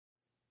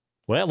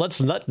Well,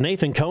 let's let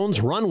Nathan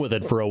Cones run with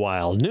it for a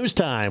while. News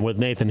time with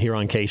Nathan here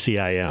on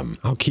KCIM.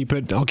 I'll keep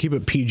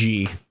it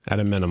PG at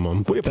a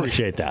minimum. We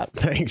appreciate that.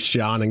 Thanks,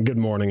 John, and good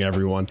morning,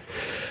 everyone.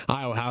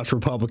 Iowa House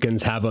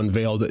Republicans have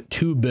unveiled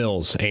two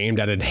bills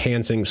aimed at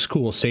enhancing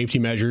school safety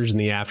measures in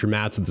the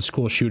aftermath of the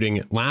school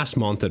shooting last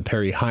month at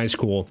Perry High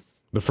School.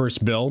 The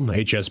first bill,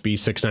 HSB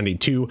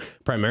 692,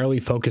 primarily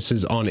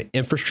focuses on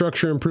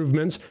infrastructure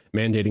improvements,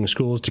 mandating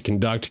schools to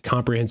conduct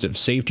comprehensive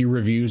safety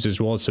reviews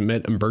as well as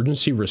submit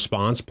emergency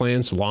response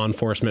plans to law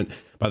enforcement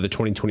by the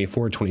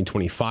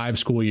 2024-2025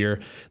 school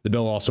year. The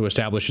bill also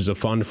establishes a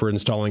fund for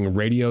installing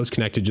radios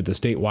connected to the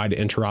statewide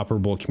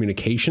interoperable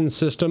communications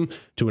system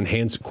to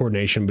enhance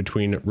coordination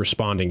between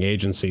responding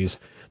agencies.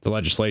 The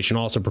legislation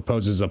also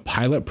proposes a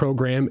pilot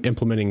program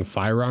implementing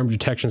firearm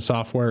detection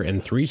software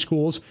in 3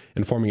 schools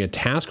and forming a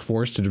task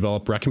force to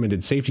develop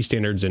recommended safety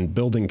standards and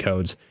building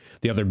codes.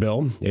 The other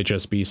bill,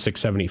 HSB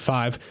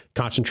 675,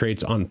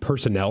 concentrates on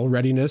personnel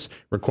readiness,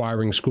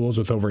 requiring schools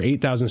with over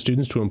 8,000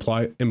 students to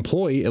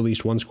employ at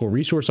least one school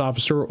resource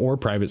officer or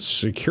private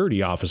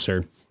security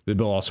officer. The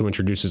bill also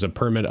introduces a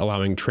permit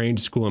allowing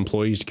trained school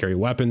employees to carry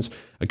weapons,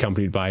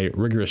 accompanied by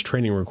rigorous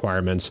training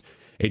requirements.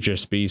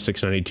 HSB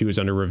 692 is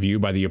under review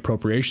by the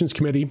Appropriations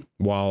Committee,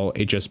 while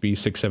HSB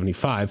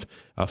 675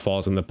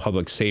 falls on the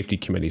Public Safety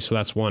Committee. So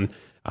that's one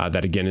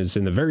that, again, is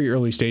in the very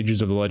early stages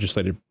of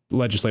the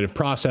legislative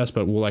process,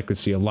 but we'll likely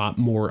see a lot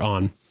more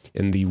on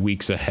in the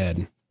weeks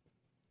ahead.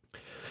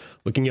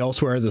 Looking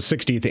elsewhere, the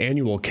 60th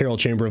Annual Carroll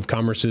Chamber of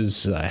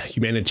Commerce's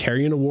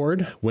Humanitarian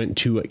Award went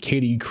to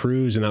Katie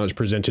Cruz, and that was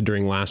presented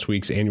during last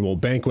week's annual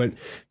banquet.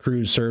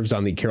 Cruz serves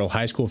on the Carroll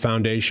High School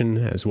Foundation,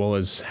 as well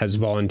as has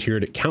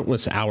volunteered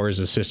countless hours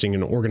assisting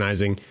and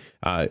organizing,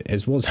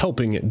 as well as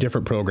helping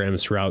different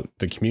programs throughout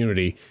the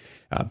community.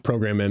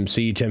 Program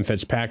MC Tim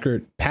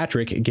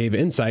Fitzpatrick gave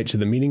insight to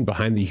the meaning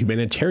behind the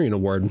Humanitarian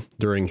Award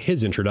during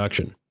his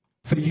introduction.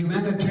 The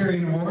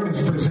Humanitarian Award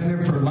is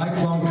presented for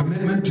lifelong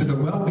commitment to the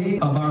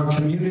well-being of our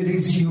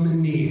community's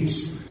human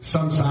needs.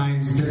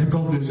 Sometimes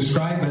difficult to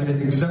describe, but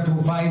it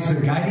exemplifies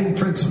the guiding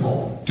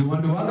principle: do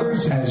unto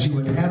others as you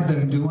would have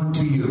them do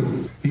unto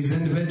you. These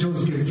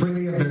individuals give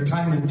freely of their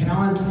time and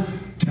talent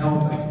to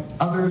help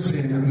others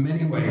in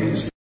many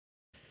ways.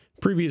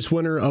 Previous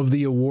winner of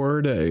the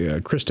award,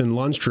 Kristen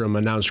Lundstrom,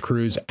 announced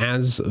Cruz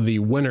as the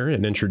winner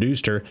and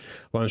introduced her.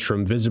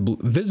 Lundstrom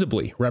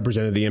visibly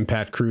represented the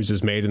impact Cruz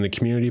has made in the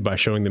community by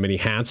showing the many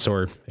hats,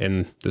 or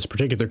in this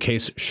particular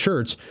case,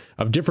 shirts,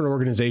 of different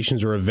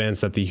organizations or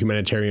events that the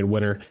humanitarian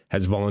winner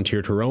has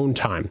volunteered her own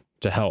time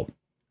to help.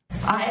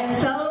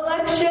 ISL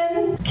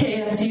election,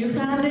 KSU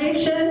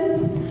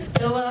Foundation,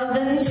 Bill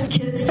Evans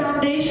Kids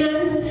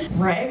Foundation,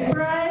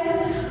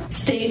 RagBri,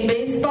 State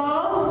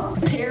Baseball,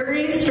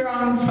 Perry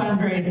Strong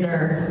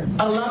Fundraiser,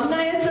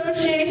 Alumni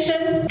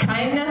Association,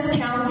 Kindness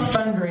Counts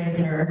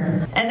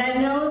Fundraiser. And I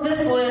know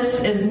this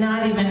list is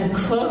not even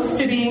close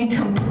to being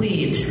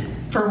complete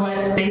for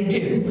what they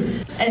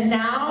do. And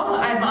now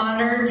I'm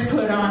honored to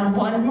put on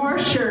one more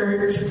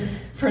shirt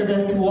for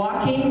this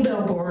walking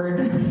billboard,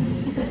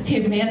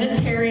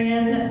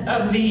 Humanitarian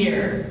of the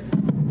Year.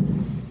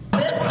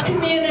 This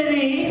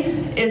community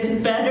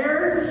is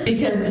better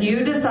because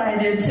you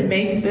decided to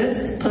make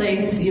this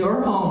place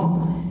your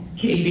home.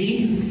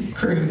 Katie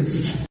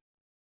Cruz.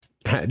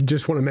 I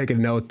just want to make a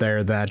note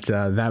there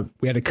that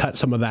we had to cut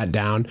some of that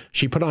down.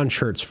 She put on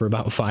shirts for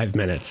about 5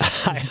 minutes.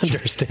 I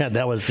understand.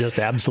 That was just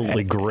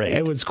absolutely great.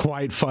 It was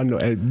quite fun.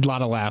 A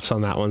lot of laughs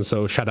on that one.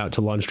 So shout out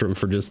to Lundstrom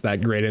for just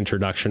that great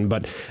introduction.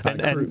 But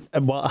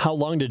well, how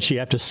long did she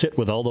have to sit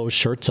with all those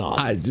shirts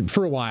on?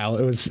 For a while.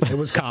 It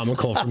was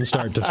comical from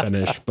start to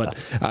finish. But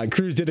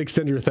Cruz did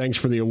extend her thanks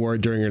for the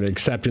award during an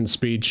acceptance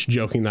speech,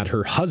 joking that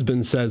her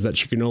husband says that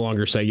she can no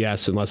longer say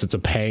yes unless it's a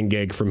paying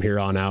gig from here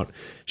on out.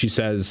 She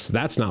says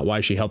that's not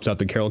why she helps out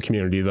the Carroll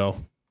community, though.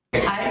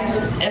 I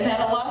am at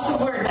a loss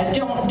of words. I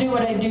don't do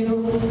what I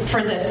do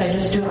for this. I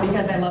just do it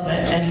because I love it.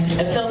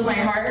 And it fills my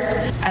heart.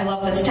 I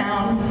love this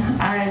town.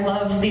 I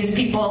love these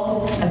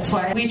people. That's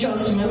why we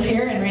chose to move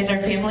here and raise our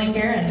family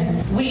here.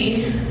 And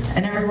we,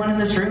 and everyone in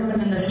this room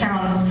and in this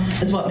town,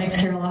 is what makes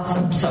Carroll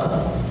awesome. So,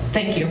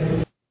 thank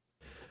you.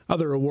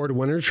 Other award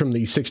winners from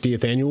the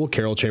 60th Annual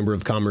Carroll Chamber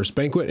of Commerce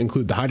Banquet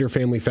include the Hyder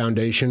Family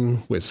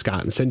Foundation with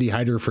Scott and Cindy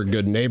Hyder for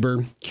Good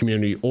Neighbor,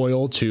 Community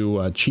Oil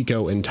to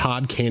Chico and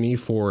Todd Canny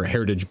for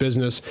Heritage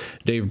Business,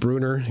 Dave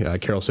Bruner,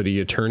 Carroll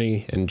City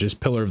Attorney and just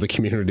pillar of the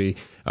community,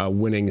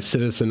 winning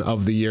Citizen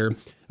of the Year,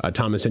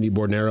 Thomas Indy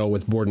Bordnero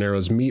with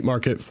Bordnero's Meat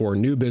Market for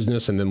New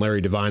Business, and then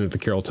Larry Devine of the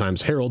Carroll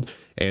Times-Herald,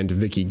 and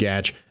Vicki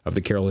Gatch of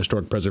the Carroll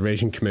Historic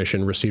Preservation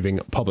Commission receiving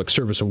public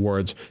service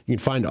awards. You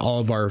can find all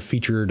of our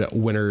featured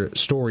winner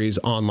stories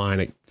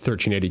online at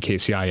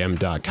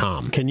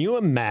 1380kcim.com. Can you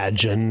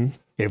imagine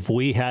if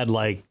we had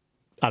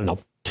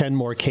 10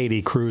 more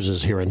Katie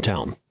Cruzes here in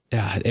town?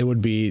 Yeah,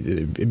 it'd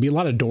be a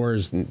lot of door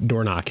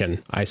knocking,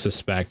 I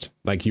suspect.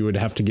 Like you would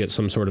have to get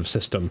some sort of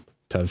system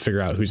to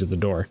figure out who's at the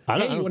door.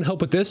 You want to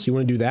help with this? You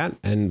want to do that?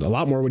 And a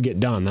lot more would get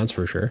done, that's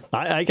for sure.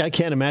 I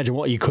can't imagine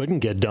what you couldn't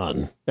get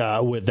done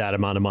with that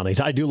amount of money.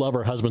 I do love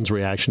her husband's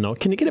reaction, though.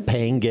 Can you get a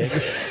paying gig?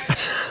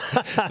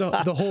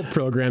 The whole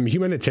program,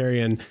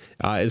 humanitarian,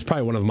 is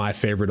probably one of my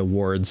favorite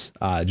awards,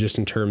 just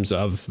in terms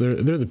of they're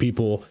the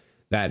people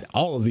that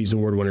all of these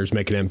award winners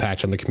make an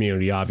impact on the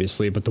community,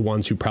 obviously, but the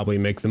ones who probably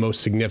make the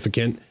most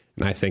significant,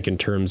 and I think in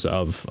terms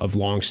of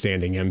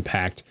longstanding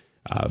impact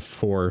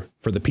for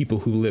the people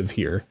who live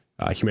here.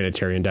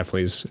 Humanitarian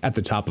definitely is at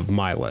the top of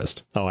my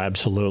list. Oh,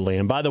 absolutely.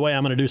 And by the way,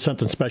 I'm going to do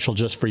something special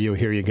just for you.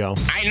 Here you go.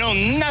 I know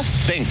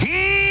nothing.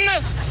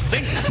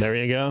 There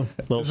you go.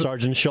 Little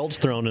Sergeant Schultz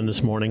thrown in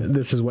this morning.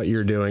 This is what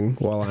you're doing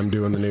while I'm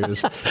doing the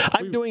news.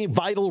 I'm doing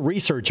vital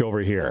research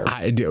over here.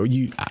 I do.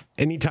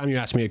 Anytime you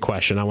ask me a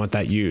question, I want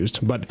that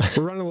used. But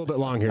we're running a little bit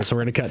long here, so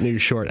we're going to cut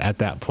news short at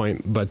that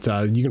point. But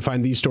you can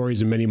find these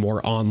stories and many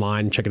more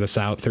online. Check us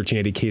out,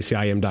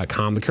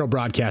 1380kcim.com. The Carroll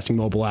Broadcasting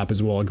mobile app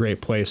as well, a great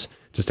place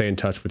to stay in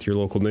touch with your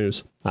local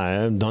news.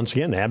 Once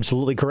again,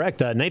 absolutely correct.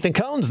 Nathan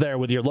Cohn's there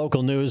with your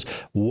local news,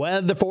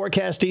 weather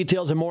forecast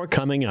details, and more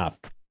coming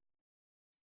up.